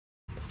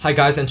Hi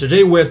guys, and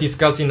today we're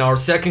discussing our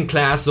second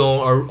class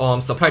on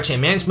our supply chain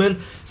management.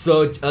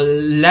 So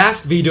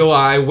last video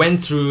I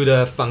went through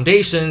the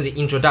foundations, the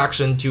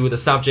introduction to the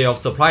subject of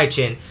supply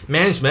chain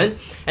management,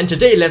 and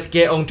today let's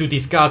get on to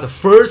discuss the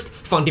first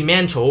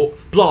fundamental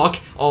block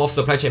of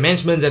supply chain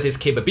management, that is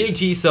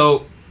capability.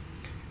 So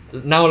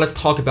now let's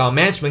talk about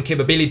management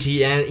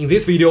capability, and in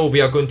this video we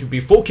are going to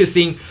be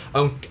focusing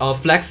on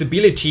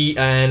flexibility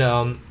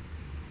and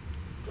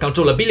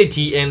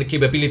controllability and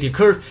capability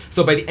curve.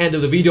 So by the end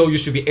of the video, you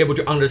should be able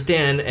to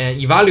understand and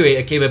evaluate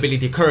a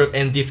capability curve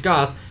and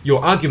discuss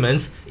your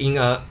arguments in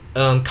a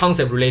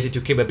concept related to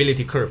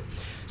capability curve.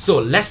 So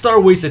let's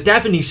start with the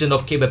definition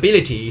of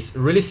capability. It's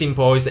really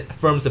simple. It's a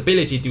firm's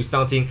ability to do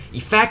something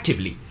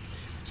effectively.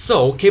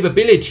 So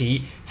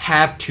capability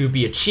have to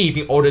be achieved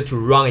in order to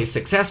run a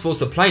successful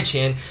supply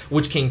chain,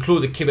 which can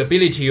include the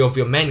capability of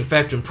your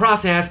manufacturing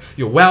process,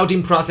 your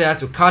welding process,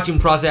 your cutting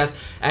process,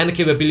 and the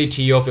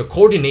capability of your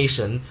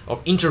coordination,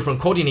 of interfront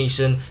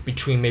coordination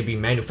between maybe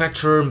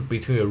manufacturer,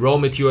 between your raw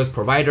materials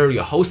provider,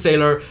 your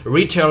wholesaler,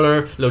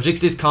 retailer,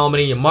 logistics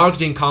company, your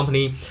marketing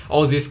company,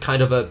 all this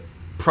kind of a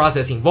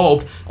process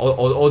involved,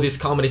 all these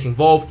companies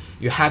involved.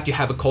 You have to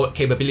have a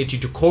capability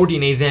to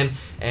coordinate them,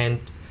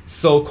 and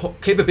so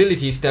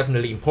capability is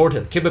definitely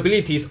important.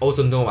 Capability is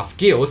also known as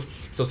skills.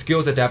 So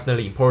skills are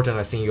definitely important.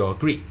 I think you'll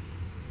agree.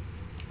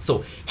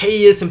 So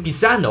Hayes and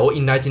Pisano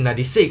in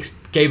 1996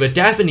 gave a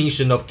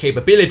definition of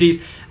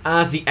capabilities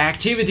as the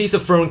activities a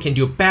firm can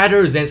do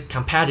better than its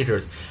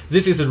competitors.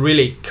 This is a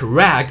really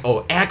correct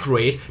or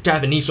accurate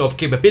definition of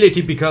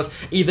capability, because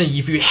even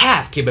if you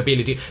have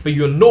capability, but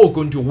you're not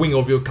going to win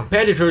over your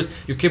competitors,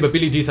 your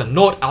capabilities are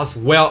not as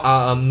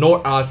well,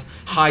 not as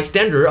high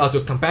standard as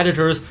your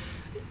competitors,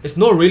 it's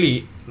not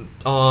really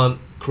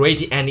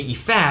creating any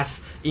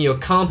effects in your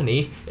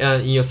company,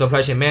 in your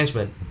supply chain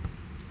management.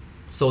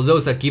 So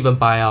those are given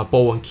by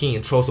Bowen King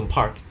and Chosun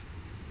Park,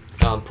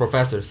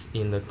 professors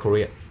in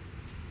Korea.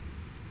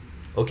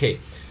 Okay,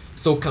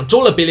 so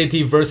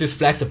controllability versus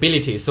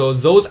flexibility. So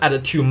those are the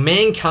two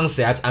main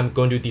concepts I'm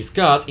going to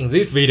discuss in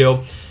this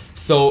video.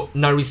 So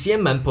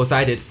Narisiaman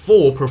posited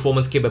 4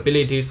 performance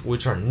capabilities,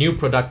 which are new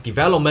product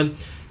development,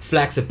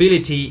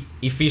 flexibility,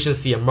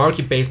 efficiency, and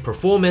market-based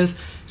performance.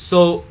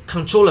 So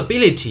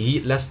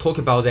controllability, let's talk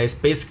about that. It's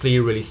basically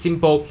really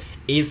simple.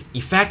 Is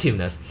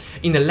effectiveness.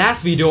 In the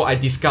last video, I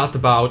discussed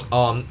about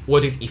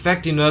what is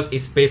effectiveness.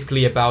 It's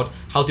basically about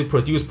how to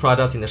produce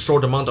products in a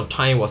short amount of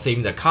time while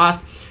saving the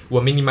cost,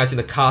 while minimizing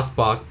the cost,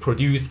 but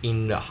produce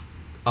in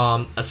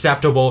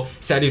acceptable,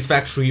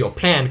 satisfactory, or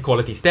planned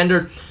quality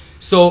standard.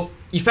 So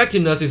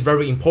effectiveness is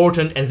very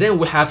important. And then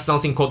we have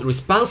something called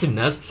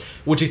responsiveness,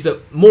 which is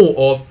more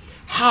of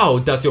how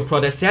does your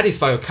product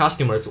satisfy your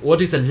customers?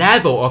 What is the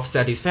level of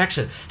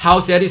satisfaction? How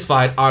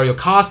satisfied are your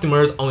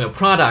customers on your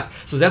product?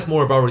 So that's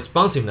more about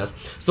responsiveness.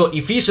 So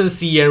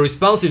efficiency and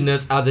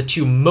responsiveness are the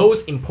two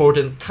most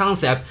important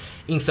concepts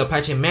in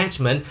supply chain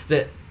management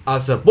that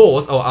as a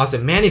boss or as a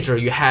manager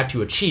you have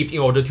to achieve in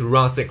order to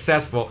run a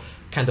successful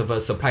kind of a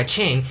supply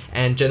chain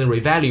and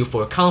generate value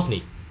for your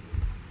company.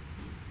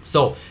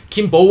 So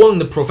Kim Bo-won,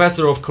 the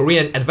professor of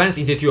Korean Advanced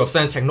Institute of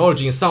Science and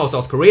Technology in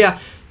South Korea,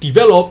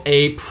 developed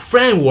a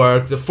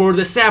framework that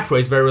further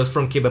separates various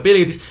firm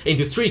capabilities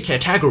into 3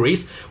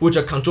 categories, which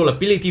are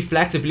controllability,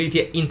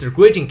 flexibility, and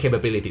integrating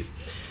capabilities.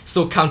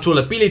 So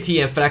controllability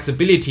and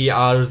flexibility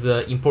are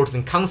the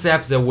important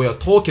concepts that we'll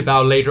talk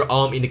about later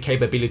on in the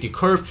capability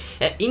curve.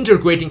 And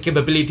integrating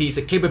capability is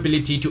a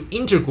capability to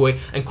integrate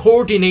and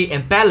coordinate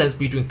and balance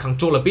between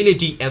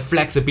controllability and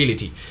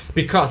flexibility,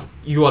 because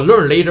you will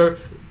learn later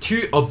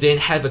 2 of them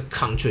have a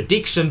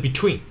contradiction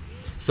between.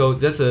 So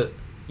that's an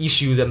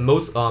issue that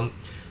most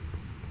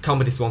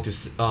companies want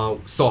to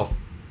solve.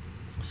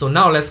 So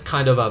now let's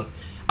kind of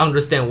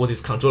understand what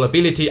is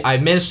controllability. I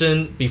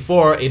mentioned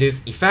before it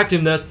is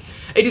effectiveness.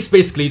 It is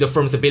basically the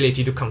firm's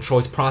ability to control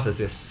its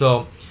processes.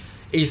 So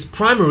its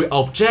primary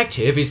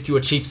objective is to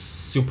achieve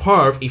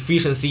superb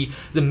efficiency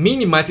that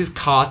minimizes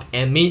cost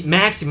and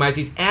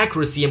maximizes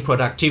accuracy and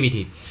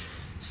productivity.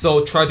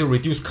 So try to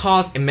reduce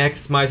cost and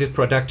maximize its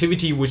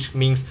productivity, which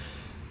means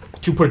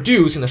to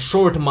produce in a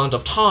short amount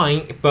of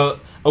time, but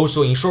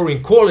also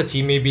ensuring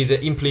quality. Maybe they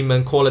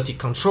implement quality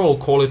control,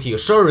 quality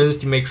assurance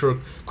to make sure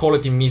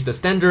quality meets the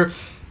standard,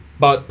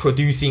 but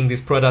producing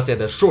these products at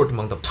a short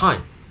amount of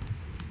time.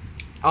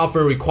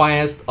 Often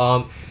requires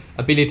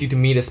ability to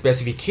meet the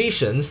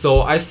specifications.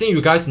 So I think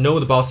you guys know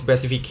about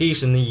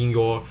specification in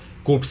your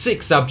Group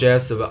 6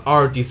 subjects of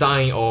art,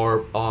 design,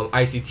 or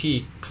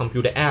ICT,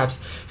 computer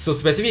apps. So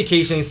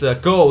specification is the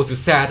goals you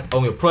set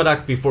on your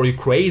product before you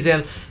create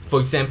them. For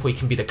example, it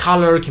can be the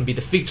color, can be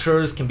the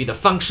features, can be the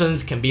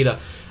functions, can be the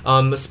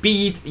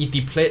speed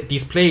it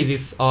displays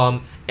this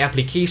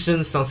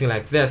application, something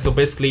like that. So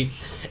basically,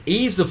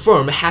 if the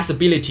firm has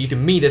ability to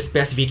meet the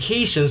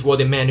specifications while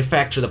they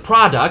manufacture the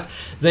product,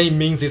 then it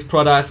means this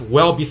product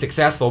will be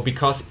successful,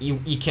 because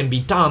it can be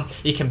done,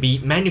 it can be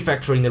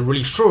manufactured in a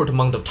really short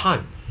amount of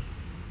time.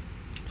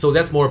 So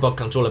that's more about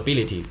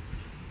controllability.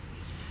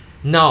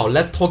 Now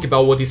let's talk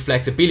about what is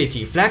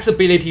flexibility.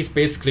 Flexibility is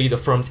basically the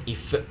firm's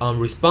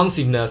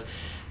responsiveness.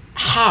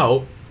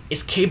 How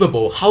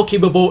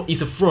capable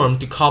is a firm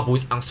to cope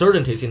with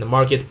uncertainties in the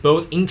market,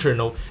 both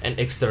internal and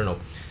external.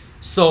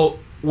 So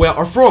where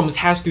a firm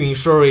has to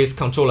ensure its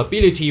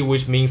controllability,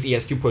 which means it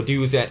has to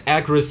produce at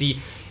accuracy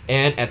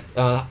and at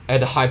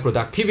a high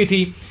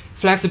productivity.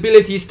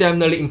 Flexibility is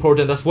definitely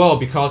important as well,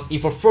 because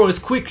if a firm is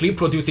quickly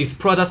producing its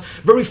products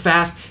very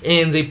fast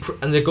and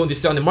they're going to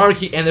sell in the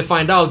market, and they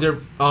find out their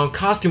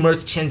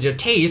customers change their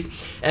taste,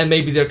 and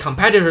maybe their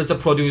competitors are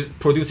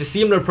produce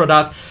similar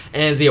products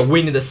and they are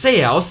winning the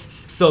sales,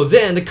 so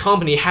then the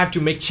company have to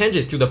make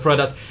changes to the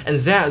products, and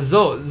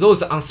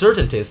those are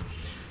uncertainties.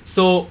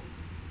 So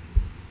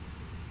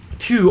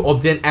two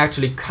of them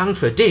actually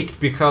contradict,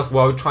 because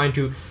while trying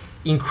to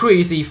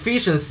increase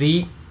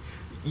efficiency,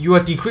 you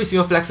are decreasing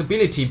your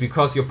flexibility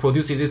because you're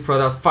producing these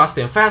products faster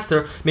and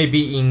faster.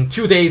 Maybe in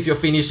 2 days you're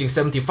finishing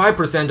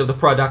 75% of the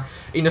product.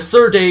 In the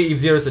third day,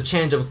 if there is a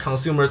change of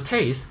consumer's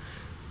taste,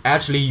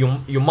 actually you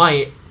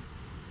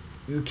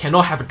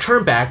cannot have a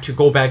turn back to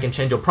go back and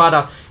change your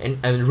product and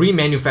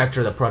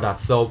remanufacture the product.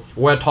 So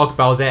we'll talk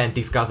about that and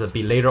discuss a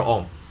bit later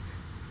on.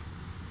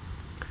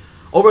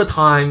 Over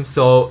time,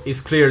 so it's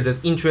clear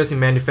that interest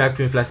in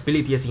manufacturing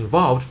flexibility has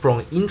evolved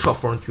from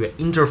intra-firm to an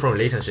inter-firm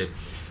relationship.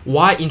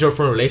 Why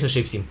inter-firm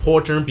relationship is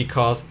important?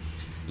 Because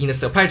in the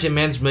supply chain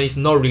management, it's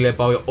not really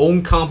about your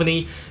own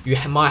company. You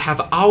might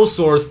have an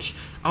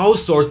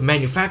outsourced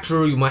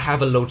manufacturer, you might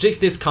have a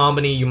logistics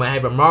company, you might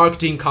have a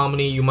marketing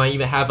company, you might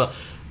even have a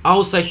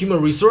outside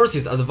human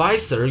resources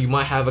advisor, you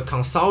might have a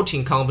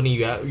consulting company,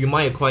 you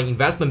might acquire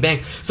investment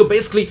bank. So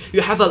basically, you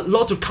have a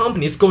lot of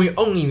companies going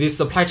on in this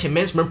supply chain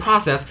management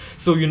process.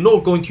 So you're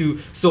not going to,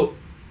 so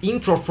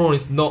intra-firm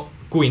is not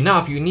good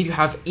enough. You need to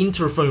have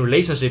inter-firm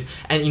relationship,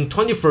 and in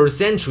 21st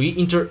century,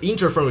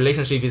 inter-firm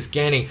relationship is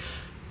gaining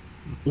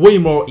way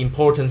more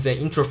importance than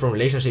intra-firm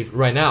relationship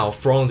right now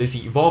from this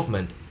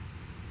evolvement.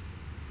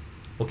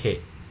 Okay.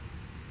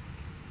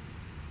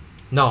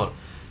 Now,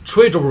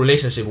 trade-off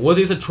relationship. What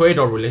is a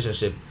trade-off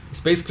relationship?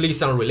 It's basically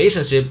some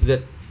relationship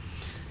that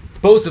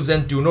both of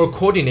them do not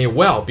coordinate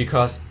well,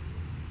 because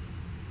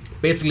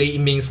basically it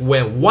means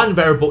when one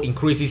variable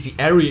increases the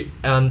area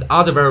and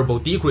other variable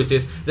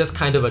decreases. That's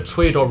kind of a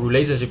trade-off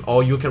relationship,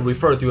 or you can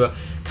refer to a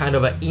kind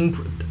of an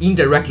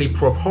indirectly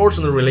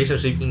proportional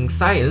relationship in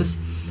science.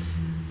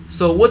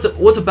 So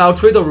what's about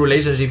trade-off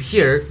relationship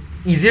here?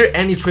 Is there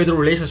any trade-off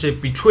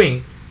relationship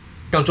between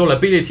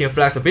controllability and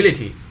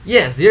flexibility?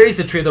 Yes, there is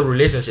a trade-off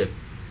relationship.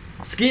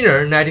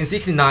 Skinner,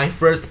 1969,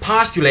 first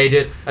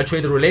postulated a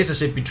trade-off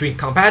relationship between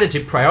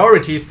competitive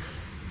priorities,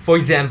 for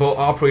example,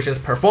 operations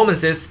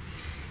performances,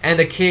 and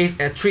a case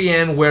at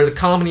 3M where the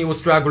company was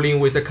struggling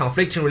with a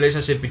conflicting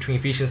relationship between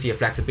efficiency and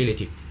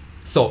flexibility.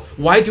 So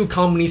why do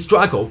companies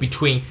struggle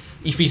between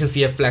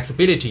efficiency and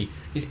flexibility?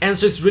 Its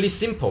answer is really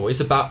simple.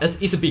 It's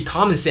a bit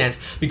common sense,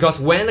 because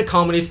when the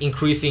company is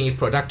increasing its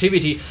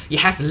productivity, it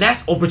has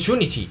less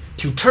opportunity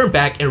to turn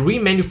back and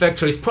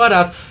remanufacture its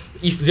products.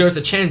 If there's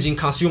a change in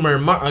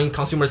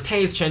consumer's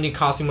taste, changing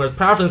consumers'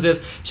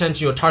 preferences,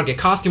 changing your target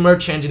customer,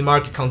 changing the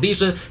market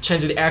condition,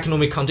 changing the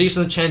economic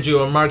condition, changing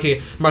your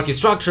market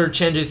structure,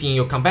 changes in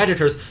your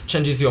competitors,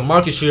 changes your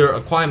market share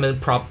acquirement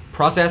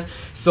process.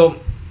 So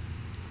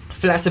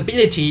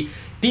flexibility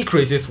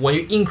decreases when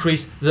you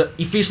increase the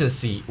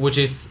efficiency, which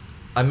is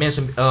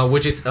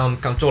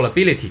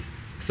controllability.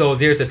 So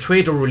there's a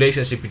trade-off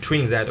relationship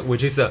between that,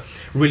 which is a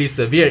really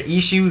severe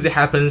issue that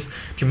happens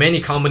to many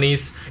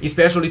companies,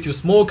 especially to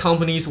small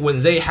companies.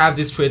 When they have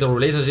this trade-off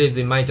relationship,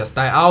 they might just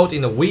die out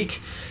in a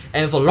week.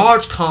 And for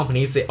large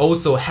companies, they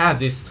also have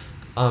this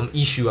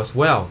issue as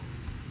well.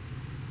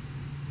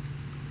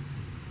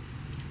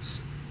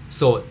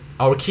 So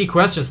our key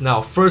questions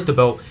now, first of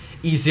all,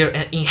 is there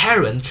an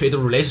inherent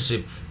trade-off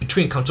relationship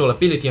between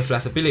controllability and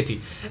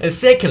flexibility? And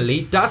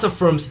secondly, does a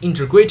firm's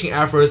integrating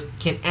efforts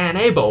can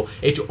enable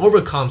it to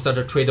overcome such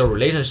a trade-off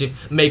relationship,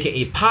 making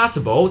it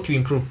possible to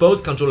improve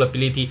both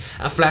controllability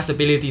and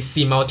flexibility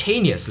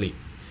simultaneously?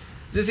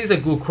 This is a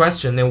good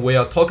question, and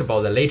we'll talk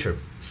about that later.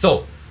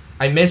 So,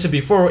 I mentioned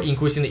before,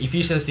 increasing the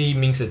efficiency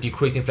means a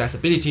decreasing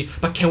flexibility,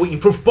 but can we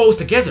improve both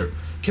together?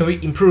 Can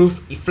we improve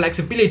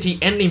flexibility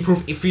and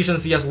improve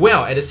efficiency as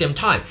well at the same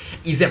time?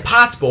 Is that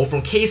possible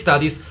from case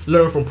studies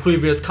learned from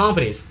previous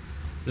companies?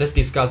 Let's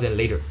discuss it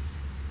later.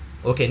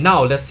 Okay,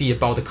 now let's see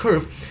about the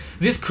curve.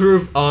 This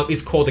curve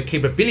is called the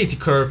capability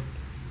curve.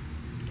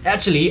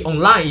 Actually,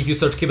 online, if you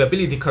search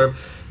capability curve,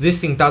 this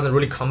thing doesn't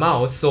really come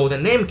out. So the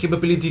name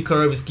capability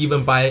curve is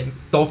given by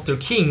Dr.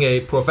 Kim,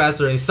 a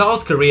professor in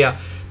South Korea,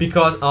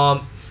 because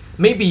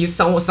maybe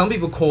some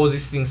people call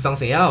this thing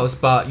something else,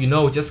 but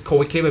just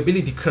call it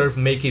capability curve,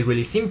 make it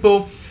really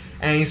simple,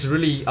 and it's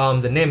really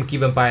the name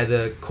given by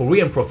the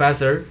Korean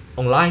professor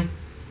online.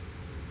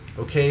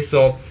 Okay,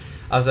 so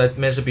as I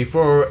mentioned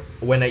before,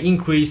 when I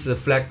increase the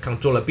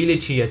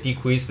controllability, I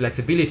decrease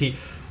flexibility.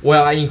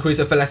 where I increase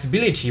the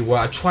flexibility, where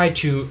I try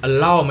to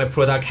allow my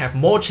product have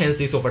more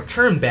chances of a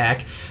turn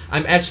back,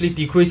 I'm actually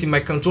decreasing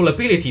my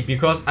controllability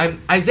because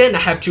I then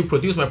have to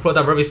produce my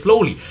product very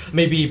slowly.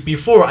 Maybe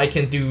before I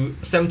can do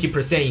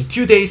 70% in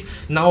 2 days,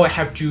 now I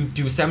have to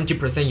do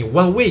 70% in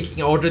 1 week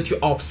in order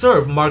to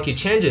observe market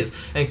changes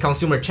and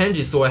consumer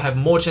changes, so I have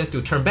more chance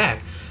to turn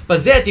back.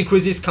 But that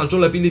decreases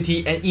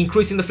controllability, and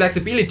increasing the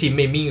flexibility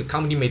may mean a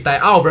company may die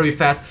out very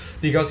fast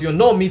because you're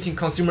not meeting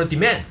consumer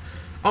demand.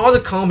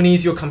 Other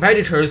companies, your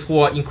competitors who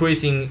are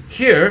increasing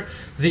here,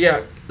 they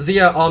are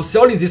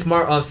selling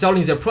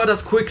their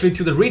products quickly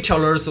to the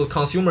retailers, so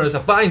consumers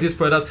are buying these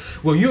products.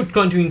 When you're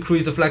going to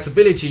increase the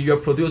flexibility, you're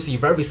producing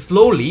very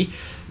slowly,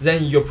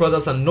 then your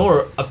products are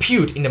not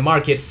appealed in the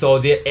market, so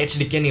they're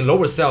actually getting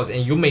lower sales,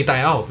 and you may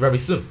die out very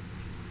soon.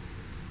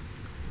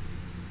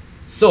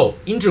 So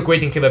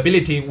integrating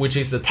capability, which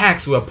is the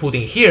text we are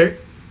putting here,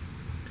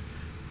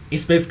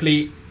 is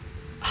basically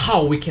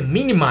how we can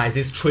minimize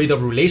this trade-off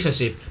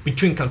relationship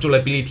between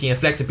controllability and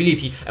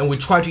flexibility, and we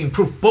try to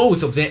improve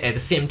both of them at the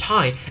same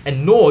time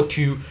and not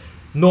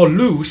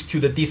lose to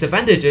the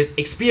disadvantages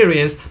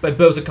experienced by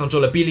both the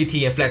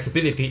controllability and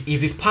flexibility. Is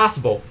this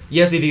possible?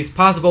 Yes, it is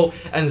possible,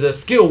 and the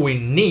skill we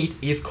need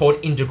is called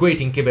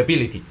integrating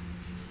capability.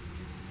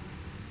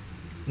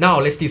 Now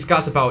let's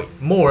discuss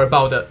more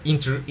about the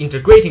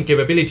integrating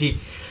capability.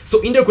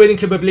 So integrating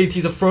capability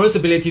is the first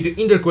ability to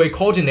integrate,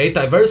 coordinate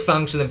diverse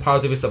functions and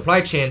parts of the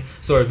supply chain,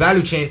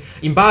 value chain,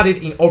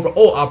 embodied in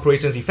overall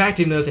operations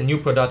effectiveness and new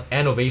product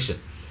innovation.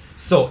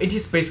 So it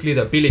is basically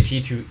the ability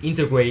to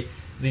integrate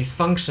these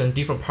functions,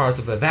 different parts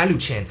of the value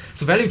chain.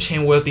 So value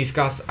chain we'll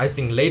discuss, I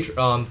think, later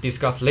on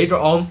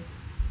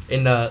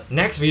in the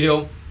next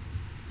video,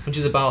 which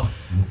is about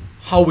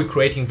how we're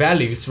creating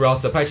value throughout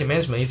supply chain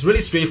management. It's really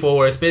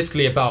straightforward. It's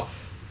basically about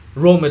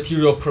raw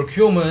material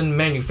procurement,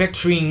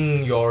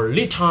 manufacturing, your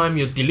lead time,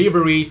 your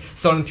delivery,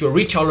 selling to your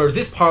retailer.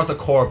 These parts are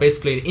called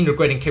basically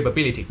integrating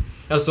capability.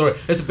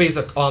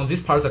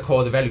 These parts are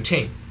called the value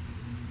chain.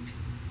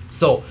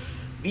 So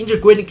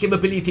integrating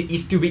capability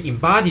is to be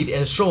embodied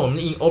and shown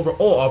in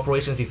overall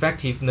operations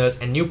effectiveness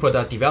and new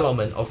product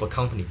development of a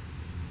company.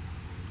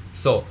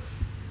 So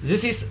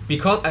this is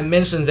because I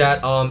mentioned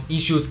that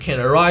issues can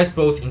arise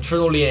both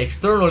internally and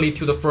externally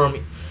to the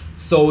firm.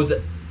 So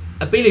the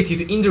ability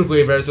to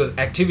integrate various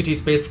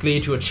activities basically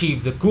to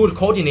achieve the good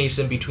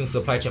coordination between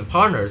supply chain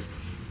partners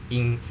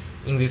in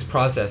this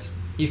process.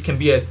 It can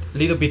be a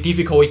little bit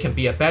difficult, it can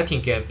be a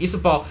betting game. It's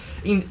about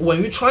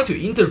when you try to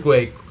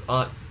integrate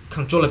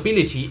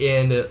controllability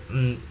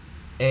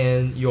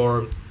and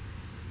your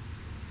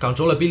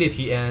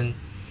controllability and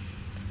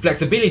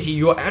flexibility,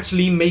 you're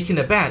actually making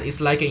a bet. It's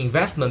like an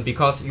investment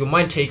because you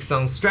might take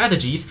some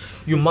strategies,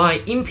 you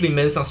might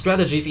implement some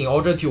strategies in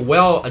order to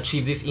well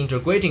achieve this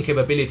integrating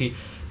capability,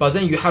 but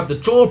then you have the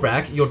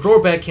drawback. Your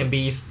drawback can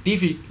be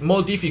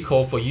more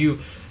difficult for you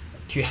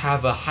to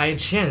have a high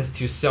chance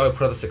to sell your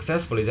product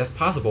successfully. That's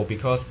possible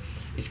because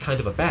it's kind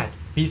of a bet.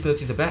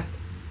 Business is a bet,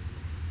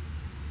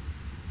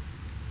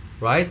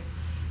 right?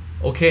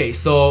 Okay,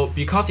 so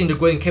because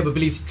integrating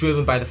capability is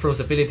driven by the firm's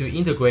ability to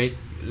integrate,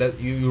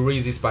 you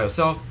read this by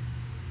yourself,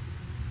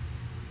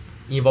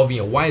 involving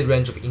a wide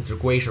range of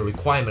integration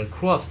requirement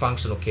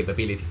cross-functional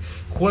capabilities.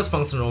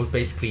 Cross-functional is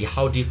basically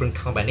how different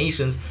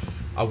combinations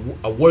are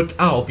worked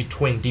out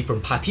between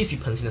different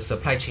participants in the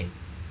supply chain.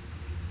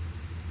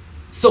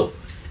 So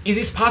is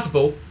it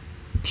possible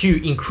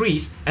to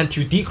increase and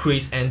to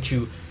decrease and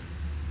to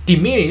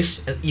diminish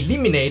and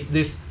eliminate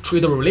this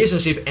trade-off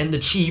relationship and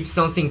achieve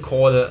something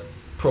called a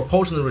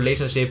proportional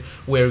relationship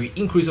where we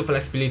increase your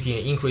flexibility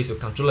and increase your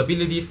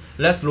controllabilities?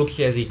 Let's look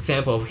here at the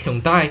example of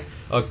Hyundai,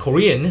 a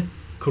Korean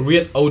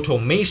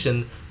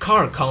automation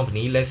car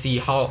company. Let's see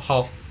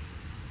how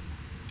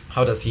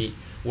does he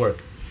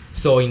work.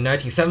 So in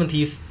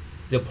 1970s,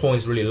 the point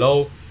is really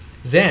low.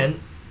 Then,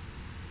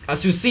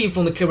 as you see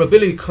from the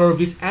capability curve,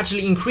 it's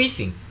actually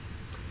increasing.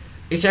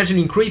 It's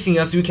actually increasing,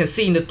 as you can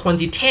see in the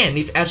 2010.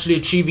 It's actually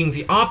achieving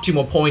the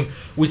optimal point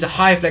with a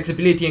high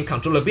flexibility and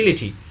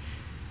controllability.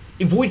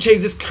 If we take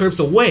these curves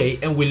away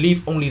and we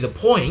leave only the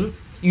point,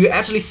 you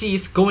actually see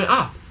it's going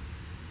up.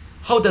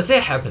 How does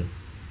that happen?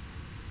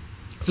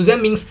 So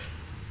that means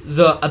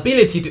the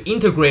ability to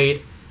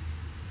integrate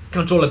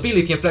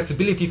controllability and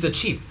flexibility is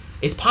achieved.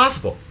 It's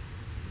possible.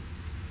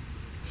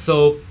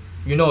 So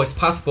you know it's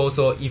possible.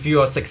 So if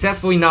you are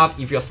successful enough,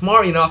 if you are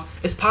smart enough,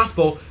 it's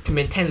possible to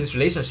maintain this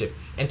relationship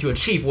and to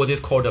achieve what is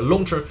called the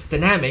long-term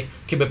dynamic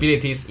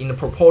capabilities in a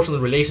proportional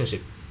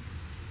relationship.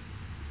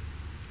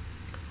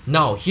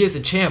 Now here's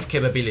the chain of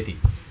capability.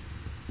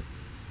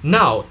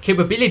 Now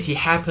capability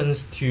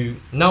happens to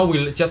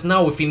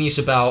we finish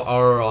about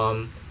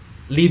our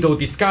little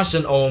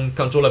discussion on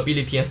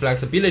controllability and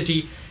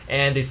flexibility,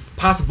 and it's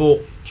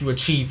possible to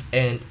achieve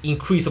an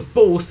increase of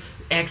both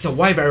X and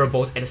Y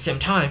variables at the same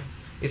time.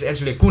 It's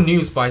actually good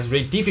news, but it's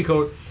really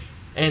difficult.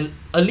 And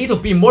a little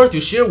bit more to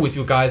share with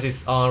you guys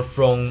is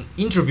from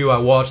interview I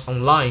watched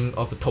online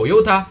of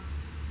Toyota.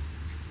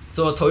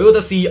 So a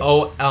Toyota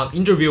CEO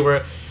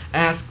interviewer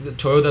asked the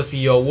Toyota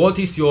CEO, what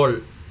is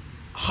your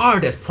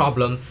hardest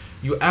problem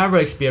you ever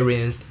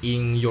experienced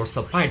in your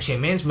supply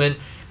chain management?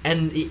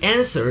 And the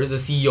answer the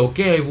CEO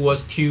gave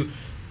was to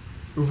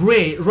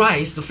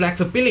rise the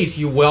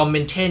flexibility while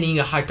maintaining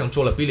a high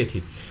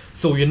controllability.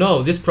 So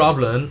this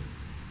problem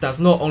does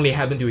not only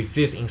happen to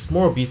exist in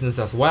small business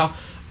as well.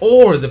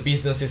 All the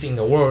businesses in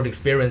the world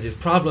experience this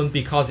problem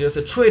because there's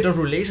a trade-off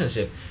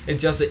relationship.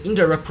 It's just an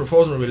indirect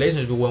proportional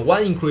relationship. When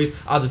one increases,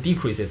 other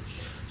decreases.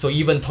 So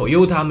even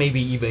Toyota,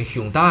 maybe even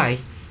Hyundai,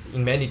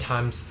 in many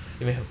times,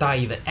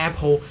 even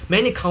Apple,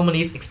 many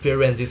companies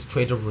experience this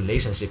trade-off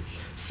relationship.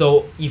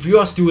 So if you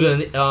are a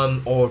student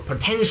or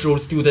potential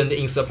student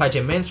in supply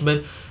chain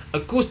management, a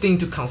good thing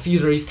to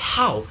consider is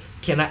how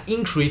can I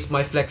increase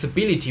my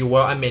flexibility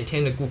while I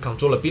maintain a good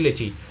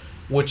controllability,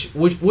 which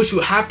you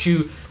have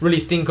to really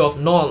think of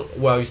not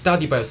while you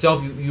study by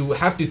yourself. You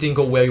have to think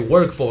of where you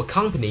work for a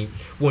company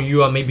when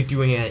you are maybe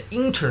doing an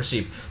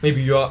internship.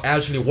 Maybe you are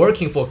actually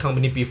working for a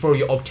company before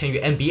you obtain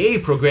your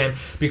MBA program,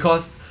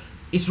 because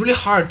it's really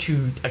hard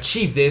to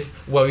achieve this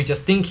while you're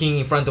just thinking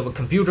in front of a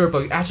computer, but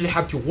you actually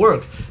have to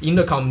work in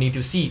the company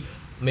to see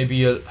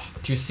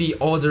to see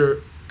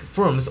other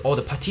firms, all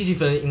the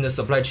participants in the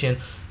supply chain,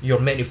 your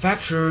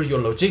manufacturer, your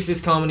logistics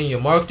company, your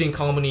marketing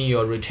company,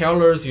 your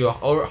retailers, your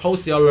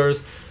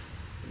wholesalers,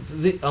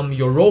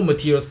 your raw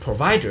materials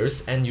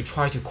providers, and you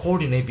try to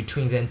coordinate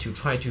between them to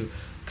try to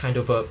kind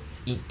of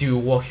do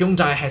what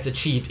Hyundai has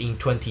achieved in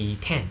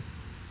 2010.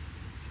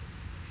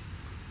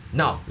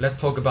 Now, let's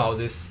talk about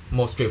this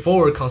more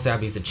straightforward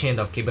concept, is the chain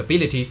of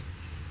capabilities.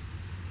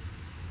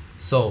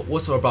 So,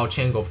 what's about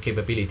chain of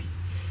capability?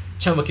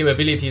 Chain of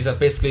capabilities are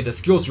basically the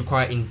skills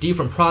required in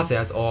different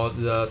process or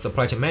the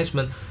supply chain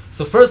management.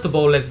 So first of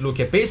all, let's look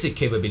at basic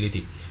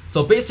capability.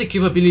 So basic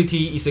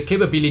capability is a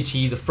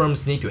capability the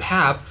firms need to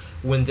have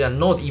when they are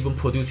not even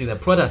producing their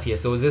products yet.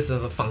 So this is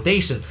a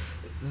foundation.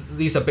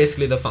 These are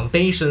basically the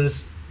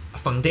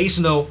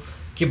foundational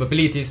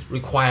capabilities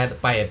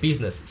required by a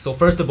business. So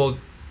first of all,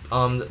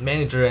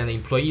 manager and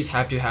employees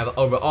have to have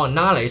overall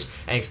knowledge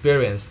and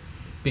experience,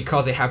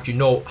 because they have to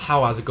know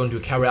how are they going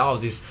to carry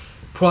out this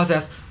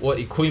process, what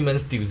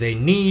equipments do they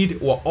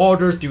need, what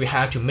orders do we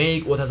have to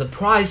make, what are the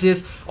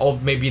prices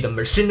of maybe the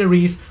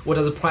machineries, what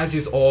are the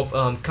prices of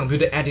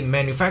computer-aided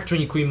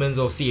manufacturing equipment,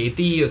 or CAD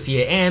or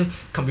CAM,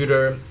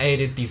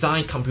 computer-aided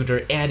design,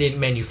 computer-aided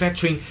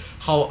manufacturing,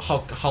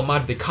 how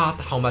much they cost,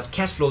 how much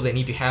cash flow they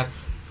need to have.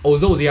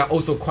 Although they are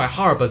also quite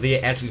hard, but they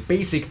are actually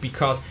basic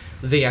because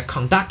they are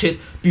conducted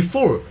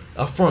before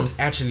firms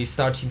actually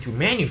starting to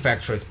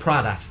manufacture its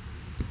products.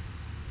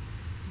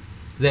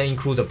 Then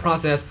includes the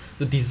process.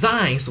 The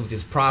designs of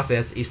this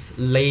process is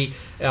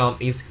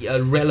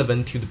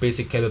relevant to the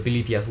basic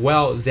capability as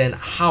well. Then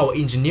how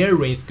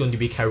engineering is going to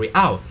be carried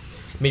out.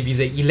 Maybe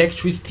the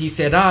electricity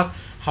setup,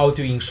 how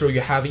to ensure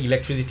you have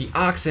electricity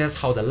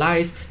access, how the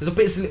lights. So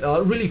basically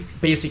really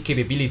basic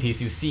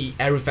capabilities you see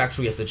every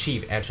factory has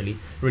achieved, actually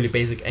really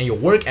basic. And your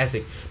work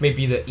ethic,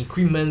 maybe the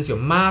equipment, your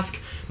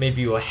mask,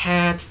 maybe your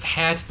hat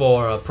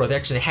for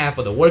protection, hat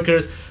for the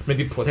workers,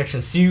 maybe protection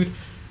suit.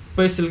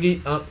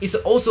 Basically, it's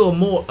also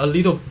a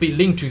little bit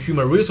linked to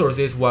human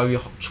resources, while you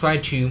try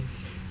to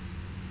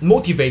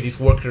motivate these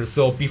workers.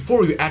 So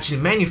before you actually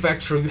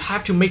manufacture, you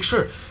have to make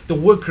sure the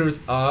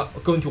workers are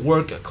going to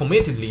work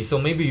committedly. So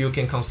maybe you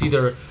can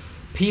consider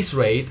piece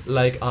rate,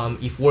 like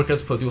if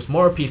workers produce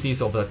more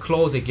pieces of the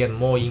clothes, they get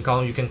more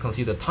income. You can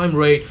consider time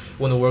rate.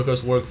 When the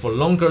workers work for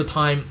longer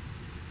time,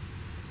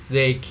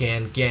 they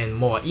can gain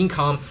more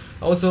income.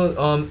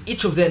 Also,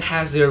 each of them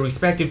has their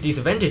respective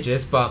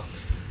disadvantages, but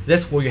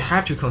that's what you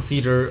have to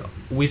consider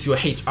with your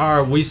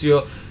HR,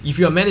 if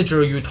you're a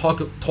manager, you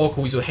talk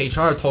with your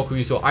HR, talk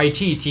with your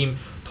IT team,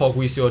 talk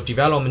with your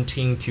development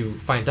team to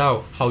find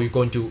out how you're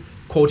going to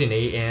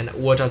coordinate and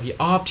what are the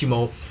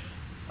optimal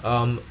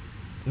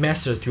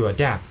methods to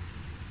adapt.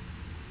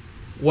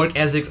 Work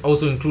ethics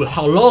also include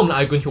how long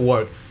are you going to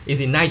work. Is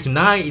it 9 to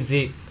 9? Is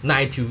it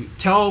 9 to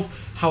 12?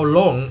 How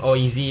long? Or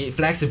is it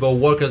flexible?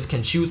 Workers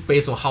can choose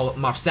based on how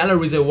much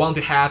salary they want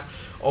to have,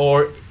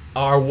 or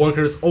our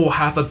workers all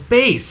have a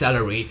base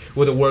salary,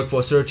 whether work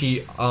for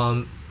 30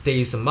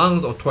 days a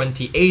month or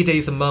 28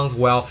 days a month,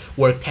 while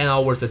work 10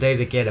 hours a day,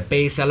 they get a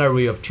base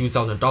salary of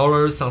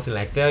 $2,000, something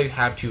like that. You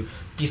have to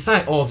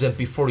decide all of them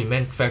before you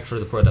manufacture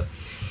the product.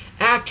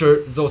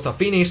 After those are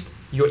finished,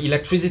 your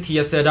electricity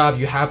is set up,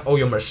 you have all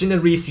your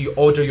machineries, you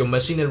order your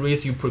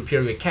machineries, you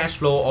prepare your cash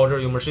flow, order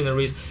your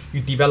machineries,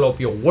 you develop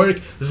your work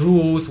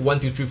rules, 1,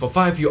 2, 3, 4,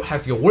 5, you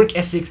have your work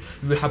ethics,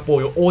 you have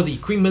all the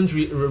equipment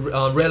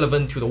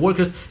relevant to the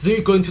workers. Then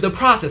you go into the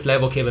process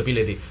level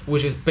capability,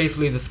 which is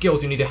basically the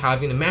skills you need to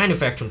have in the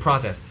manufacturing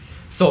process.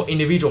 So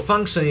individual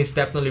function is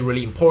definitely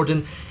really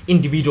important.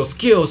 Individual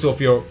skills of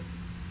your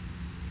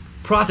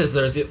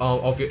processors,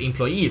 of your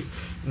employees,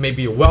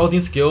 maybe a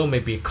welding skill,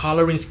 maybe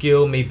coloring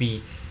skill,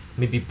 maybe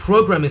maybe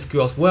programming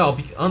skill as well.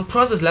 On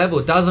process level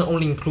doesn't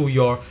include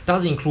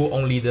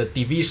only the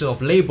division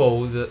of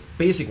labor, the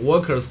basic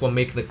workers who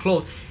make the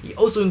clothes. It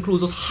also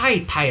includes those high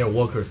tier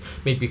workers,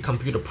 maybe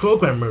computer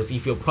programmers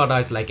if your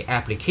product is like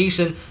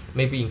application,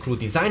 maybe include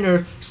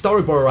designer,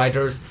 storyboard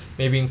writers,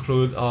 maybe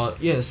include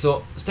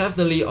so it's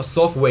definitely a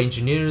software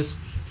engineers.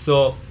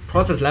 So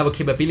process level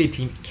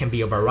capability can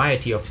be a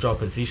variety of job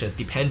positions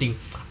depending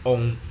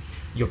on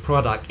your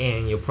product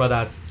and your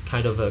product's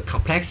kind of a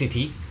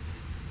complexity.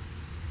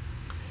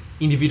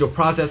 Individual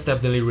process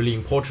definitely really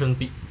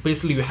important.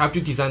 Basically, you have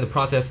to design the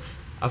process,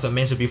 as I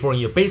mentioned before, in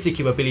your basic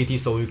capability,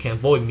 so you can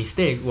avoid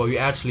mistake while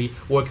you're actually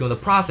working on the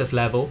process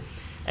level.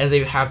 And then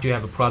you have to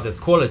have a process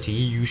quality.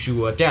 You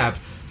should adapt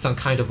some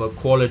kind of a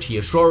quality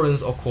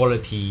assurance or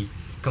quality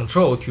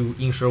control to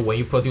ensure when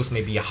you produce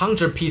maybe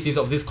 100 pieces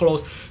of this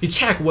clothes, you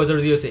check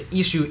whether there's an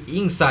issue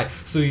inside.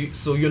 So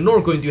you're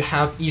not going to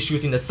have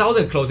issues in the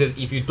 1,000 clothes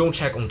if you don't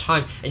check on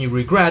time and you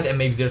regret and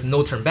maybe there's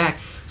no turn back.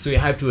 So you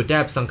have to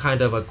adapt some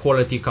kind of a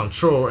quality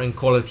control and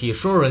quality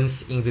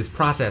assurance in this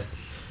process.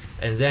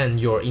 And then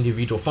your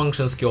individual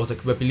function skills and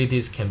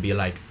capabilities can be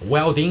like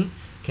welding,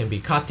 can be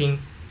cutting,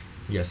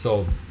 so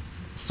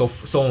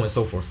on and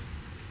so forth.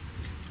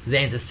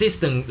 Then the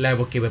system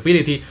level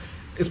capability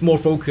is more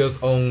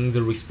focused on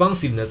the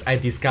responsiveness I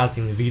discussed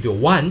in video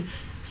 1.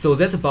 So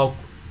that's about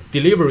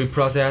delivery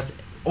process,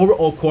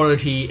 overall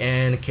quality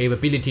and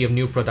capability of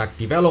new product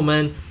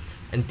development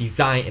and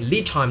design, and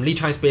lead time. Lead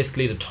time is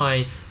basically the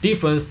time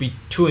difference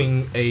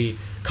between a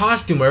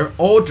customer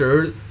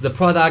order the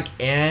product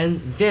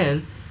and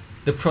then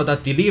the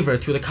product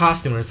delivered to the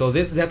customer. So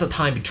that's the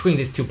time between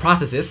these two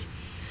processes.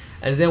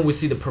 And then we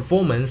see the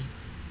performance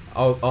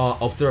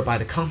observed by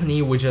the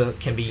company, which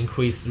can be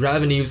increased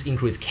revenues,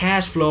 increased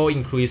cash flow,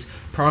 increased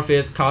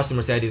profits,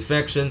 customer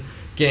satisfaction,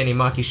 gaining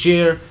market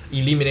share,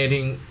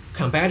 eliminating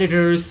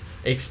competitors,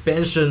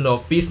 expansion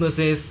of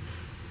businesses.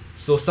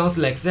 So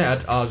something like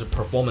that are the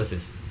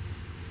performances.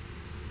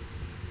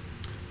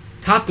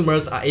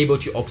 Customers are able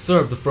to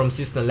observe the firm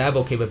system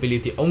level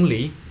capability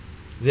only.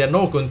 They are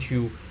not going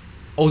to,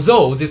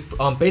 although this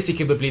basic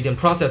capability and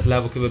process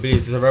level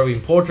capabilities are very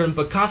important,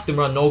 but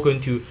customers are not going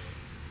to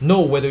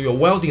know whether your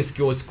welding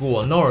skill is good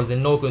or not. They're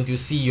not going to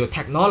see your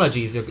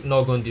technologies. They're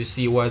not going to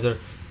see whether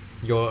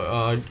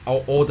your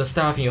all the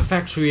stuff in your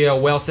factory are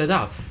well set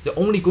up. They're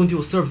only going to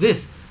observe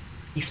this,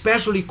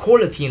 especially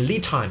quality and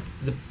lead time.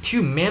 The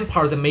two main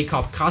parts that make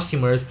up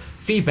customers'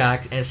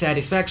 feedback and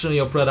satisfaction of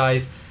your product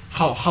is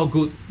how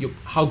good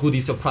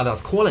is your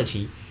product's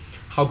quality,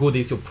 how good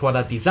is your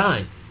product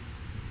design,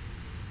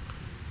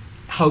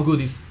 how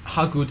good is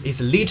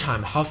the lead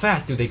time, how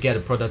fast do they get a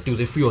product, do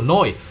they feel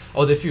annoyed,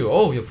 or they feel,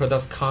 oh, your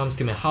product comes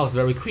to my house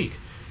very quick.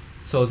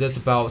 So that's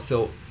about,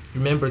 so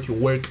remember to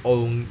work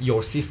on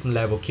your system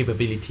level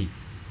capability.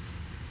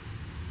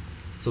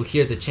 So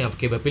here's the chain of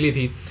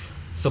capability.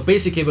 So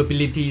basic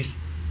capabilities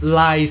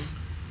lies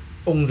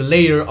on the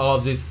layer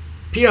of this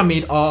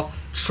pyramid of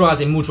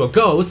trust and mutual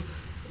goals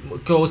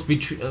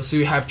between. So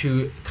you have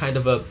to kind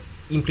of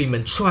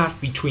implement trust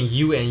between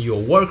you and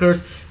your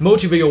workers,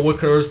 motivate your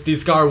workers,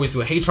 discuss with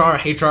your HR.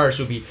 HR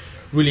should be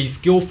really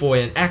skillful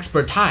and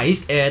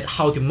expertise at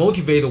how to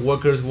motivate the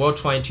workers while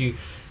trying to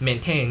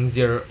maintain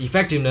their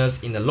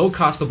effectiveness in the low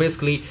cost. So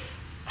basically,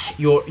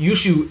 you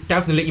should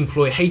definitely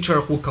employ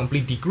HR who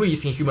complete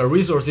degrees in human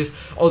resources,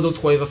 or those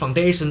who have a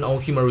foundation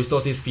on human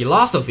resources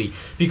philosophy.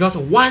 Because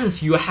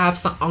once you have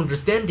some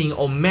understanding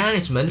of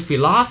management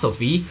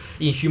philosophy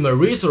in human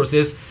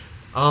resources,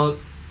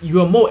 you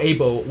are more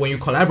able, when you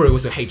collaborate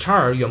with your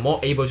HR, you are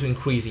more able to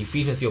increase the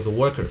efficiency of the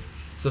workers.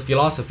 So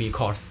philosophy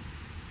course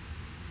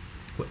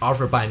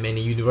offered by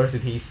many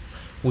universities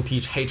who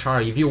teach HR.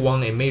 If you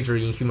want a major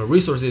in human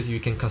resources, you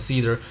can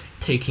consider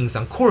taking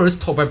some course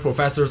taught by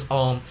professors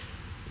on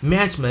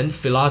management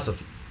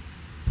philosophy.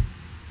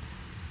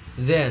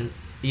 Then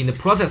in the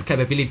process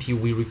capability,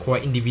 we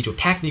require individual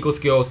technical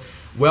skills,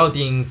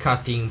 welding,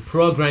 cutting,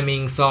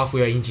 programming,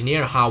 software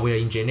engineer, hardware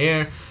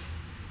engineer,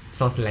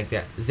 something like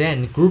that.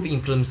 Then group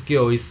implement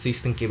skill is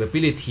system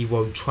capability,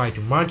 where you try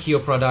to market your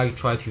product, you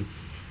try to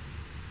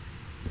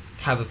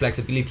have a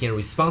flexibility and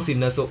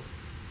responsiveness. So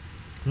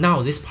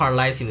now this part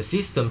lies in the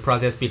system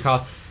process,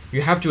 because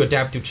you have to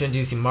adapt to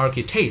changes in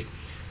market taste.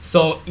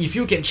 So if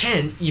you can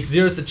change, if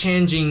there's a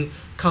change in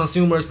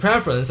consumers'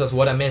 preference, as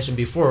what I mentioned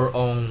before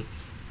on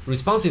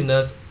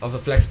responsiveness of a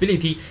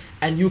flexibility,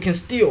 and you can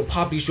still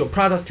publish your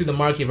products to the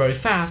market very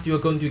fast, you're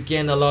going to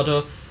gain a lot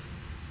of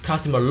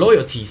customer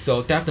loyalty.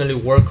 So definitely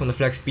work on the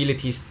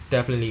flexibility is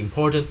definitely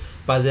important,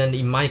 but then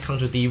it might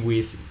contradict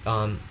with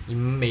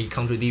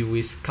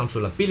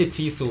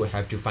controllability. So we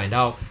have to find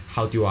out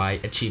how do I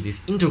achieve this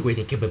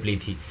integrating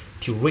capability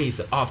to raise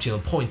the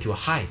optimal point to a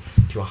high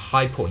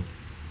point.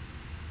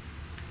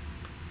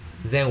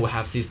 Then we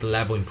have system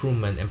level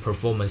improvement and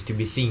performance to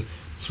be seen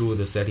through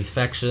the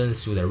satisfaction,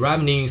 through the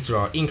revenue, through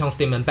our income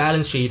statement,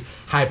 balance sheet,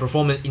 high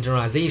performance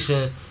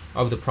internalization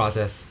of the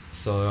process.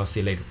 So I'll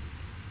see later.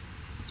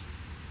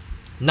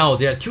 Now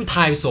there are two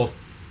types of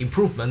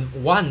improvement.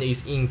 One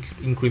is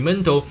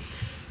incremental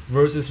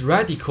versus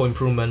radical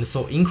improvement.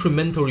 So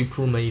incremental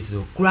improvement is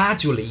to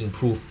gradually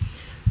improve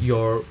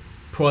your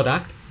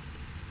product,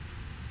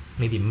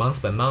 maybe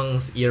month by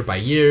month, year by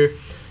year,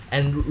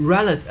 and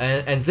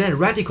then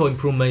radical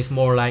improvement is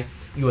more like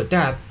you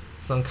adapt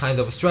some kind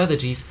of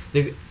strategies.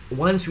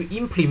 Once you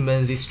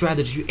implement this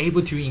strategy, you're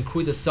able to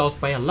increase the sales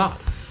by a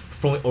lot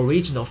from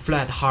original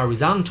flat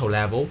horizontal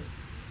level.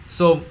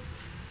 So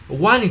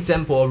one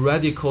example of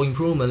radical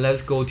improvement,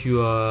 let's go to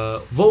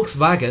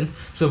Volkswagen.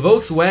 So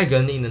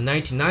Volkswagen in the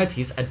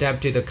 1990s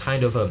adapted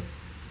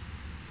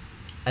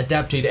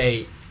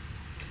a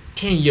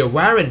 10-year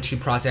warranty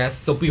process.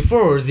 So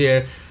before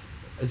their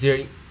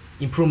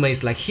improvement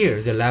is like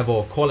here, the level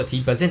of quality,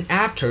 but then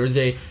after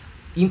they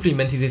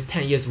implemented this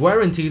 10 years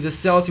warranty, the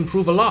sales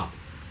improve a lot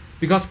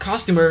because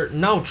customer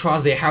now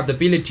trust they have the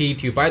ability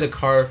to buy the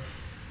car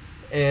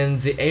and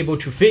they're able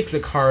to fix the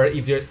car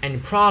if there's any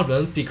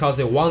problem, because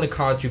they want the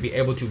car to be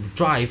able to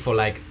drive for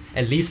like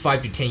at least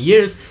 5 to 10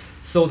 years.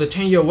 So the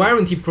 10-year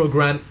warranty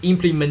program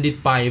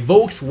implemented by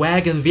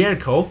Volkswagen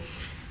vehicle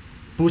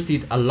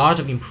boosted a lot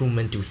of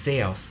improvement to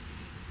sales.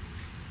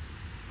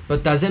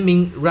 But does that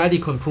mean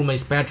radical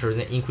improvement is better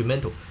than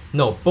incremental?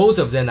 No, both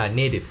of them are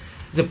needed.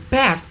 The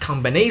best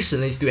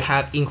combination is to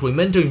have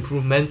incremental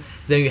improvement,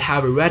 then you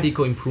have a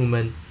radical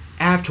improvement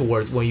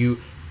afterwards when you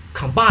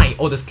combine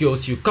all the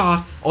skills you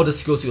got, all the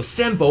skills you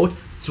assembled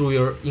through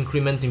your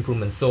incremental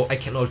improvement. So I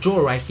cannot draw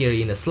right here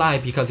in the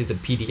slide because it's a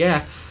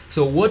PDF.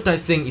 So what I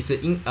think is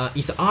an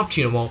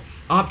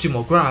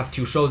optimal graph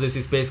to show this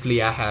is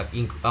basically I have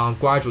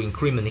gradual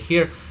increment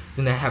here,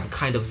 then I have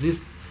kind of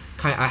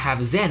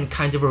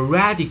a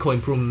radical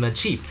improvement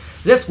achieved.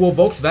 That's what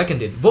Volkswagen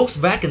did.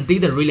 Volkswagen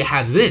didn't really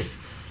have this.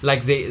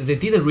 Like they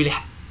didn't really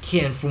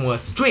came from a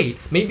straight,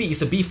 maybe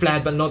it's a B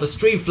flat but not a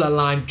straight flat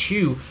line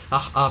to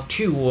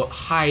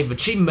high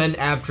achievement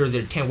after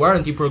the 10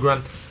 warranty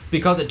program,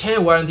 because the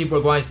 10 warranty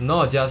program is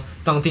not just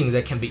something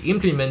that can be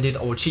implemented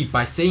or achieved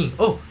by saying,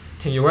 oh,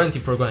 10-year warranty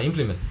program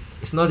implement.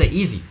 It's not that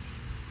easy.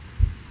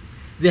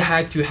 They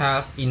have to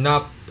have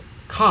enough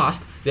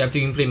cost, they have to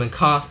implement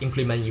cost,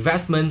 implement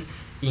investment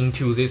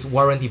into this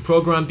warranty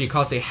program,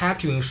 because they have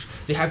to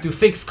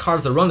fix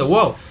cars around the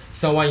world.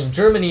 Someone in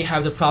Germany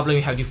have the problem,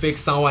 you have to fix.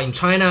 Someone in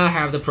China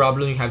have the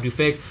problem, you have to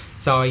fix.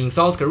 Someone in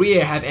South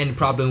Korea have any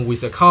problem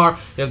with a car,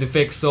 they have to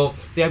fix. So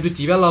they have to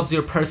develop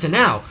their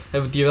personnel, they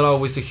have to develop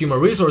with the human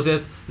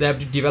resources, they have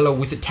to develop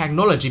with the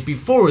technology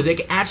before they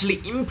can actually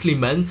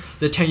implement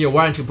the 10-year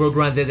warranty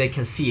program, that they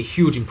can see a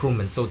huge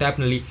improvement. So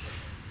definitely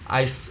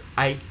I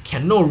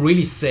cannot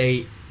really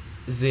say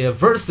the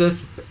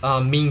versus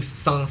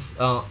means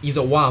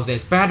either one of them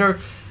is better.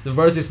 The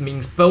versus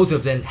means both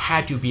of them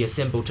had to be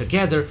assembled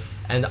together,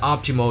 and the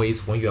optimal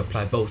is when you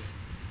apply both.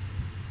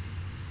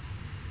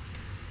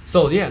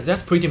 So yeah,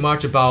 that's pretty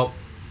much about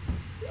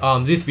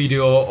this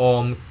video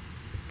on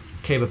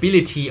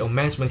capability, on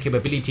management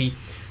capability.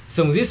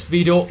 So in this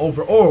video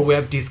overall, we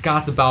have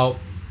discussed about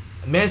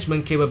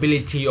management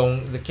capability,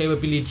 on the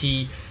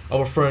capability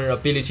of a firm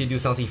ability to do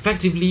something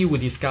effectively. We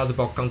discussed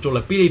about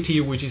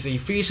controllability, which is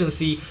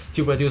efficiency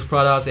to produce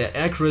products at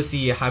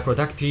accuracy, high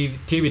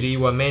productivity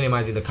while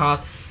minimizing the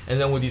cost. And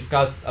then we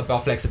discussed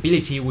about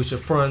flexibility, which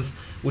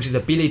is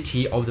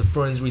ability of the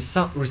firm's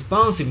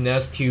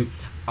responsiveness to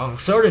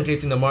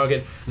uncertainties in the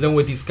market. Then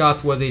we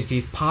discussed whether it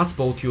is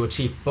possible to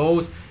achieve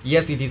both.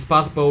 Yes, it is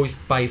possible,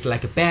 but it's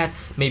like a bet.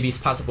 Maybe it's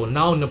possible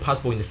now, not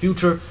possible in the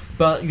future.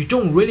 But you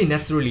don't really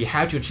necessarily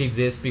have to achieve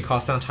this,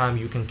 because sometimes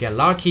you can get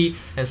lucky,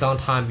 and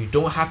sometimes you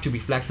don't have to be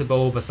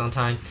flexible, but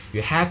sometimes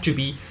you have to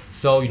be.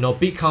 So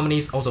big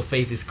companies also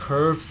face this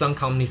curve. Some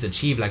companies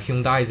achieve, like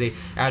Hyundai, they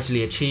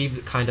actually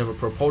achieve kind of a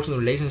proportional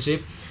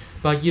relationship.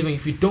 But even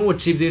if you don't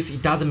achieve this,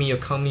 it doesn't mean your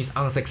company is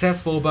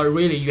unsuccessful, but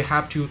really you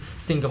have to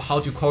think of how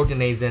to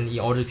coordinate them in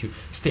order to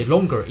stay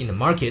longer in the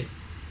market.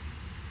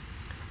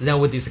 Then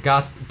we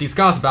discuss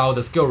about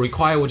the skill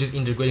required, which is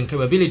integrating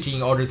capability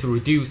in order to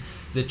reduce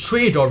the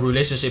trade-off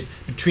relationship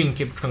between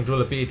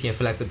controllability and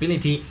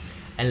flexibility.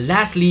 And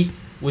lastly,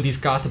 we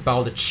discussed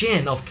about the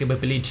chain of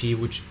capability,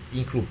 which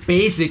include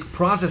basic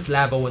process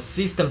level and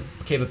system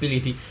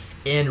capability.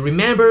 And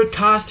remember,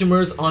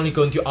 customers are only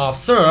going to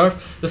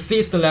observe the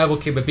system level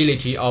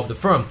capability of the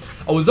firm.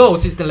 Although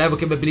system level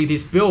capability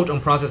is built on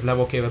process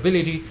level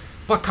capability,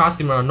 but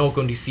customers are not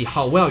going to see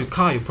how well you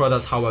cut your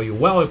products, how well you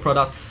weld your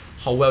products,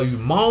 how well you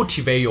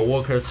motivate your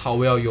workers, how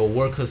well your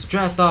workers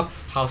dressed up,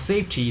 how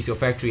safety is your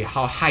factory,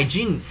 how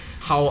hygiene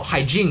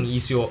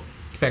is your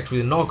factory.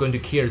 They're not going to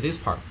care this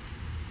part.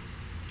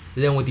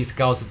 Then we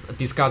discuss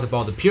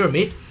about the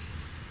pyramid.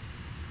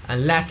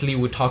 And lastly,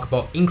 we talk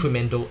about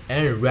incremental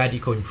and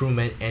radical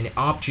improvement and the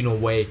optimal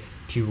way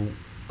to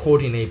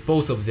coordinate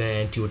both of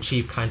them to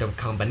achieve kind of a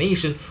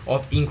combination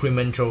of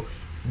incremental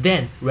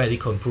then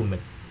radical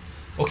improvement.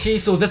 Okay,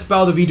 so that's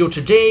about the video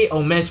today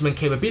on management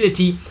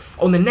capability.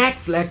 On the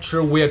next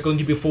lecture, we are going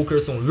to be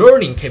focused on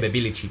learning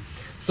capability.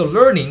 So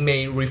learning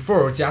may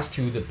refer just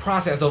to the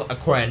process of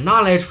acquiring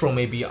knowledge from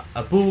maybe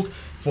a book,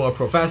 from a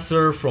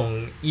professor,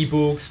 from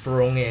ebooks,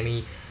 from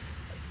any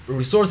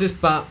resources,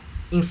 but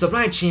in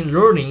supply chain,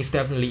 learning is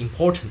definitely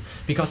important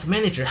because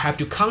managers have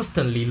to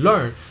constantly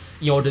learn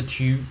in order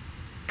to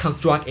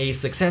construct a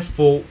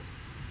successful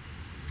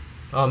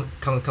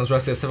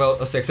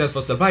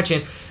successful supply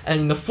chain.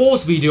 And in the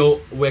fourth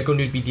video, we're going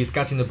to be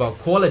discussing about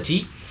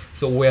quality.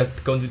 So we're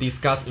going to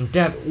discuss in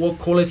depth what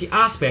quality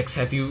aspects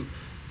have you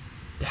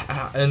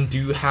and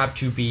do you have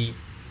to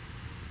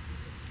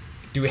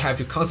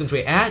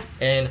concentrate at,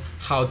 and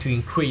how to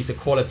increase the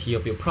quality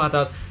of your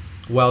product,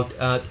 while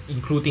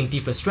including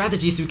different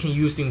strategies you can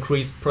use to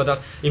increase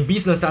product. In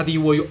business study,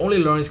 what you only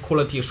learn is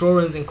quality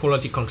assurance and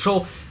quality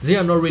control. They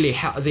are not really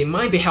they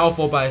might be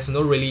helpful, but it's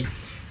not really.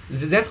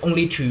 That's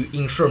only to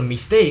ensure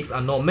mistakes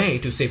are not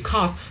made to save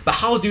costs. But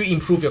how do you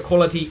improve your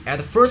quality at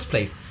the first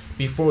place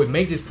before you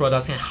make these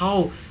products, and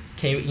how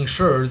can you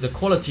ensure the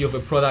quality of a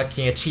product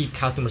can achieve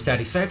customer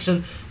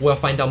satisfaction? We'll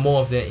find out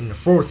more of that in the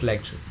fourth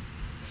lecture.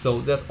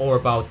 So that's all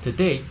about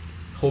today.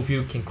 Hope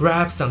you can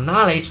grab some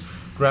knowledge,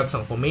 grab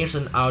some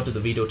information out of the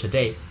video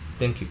today.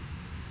 Thank you.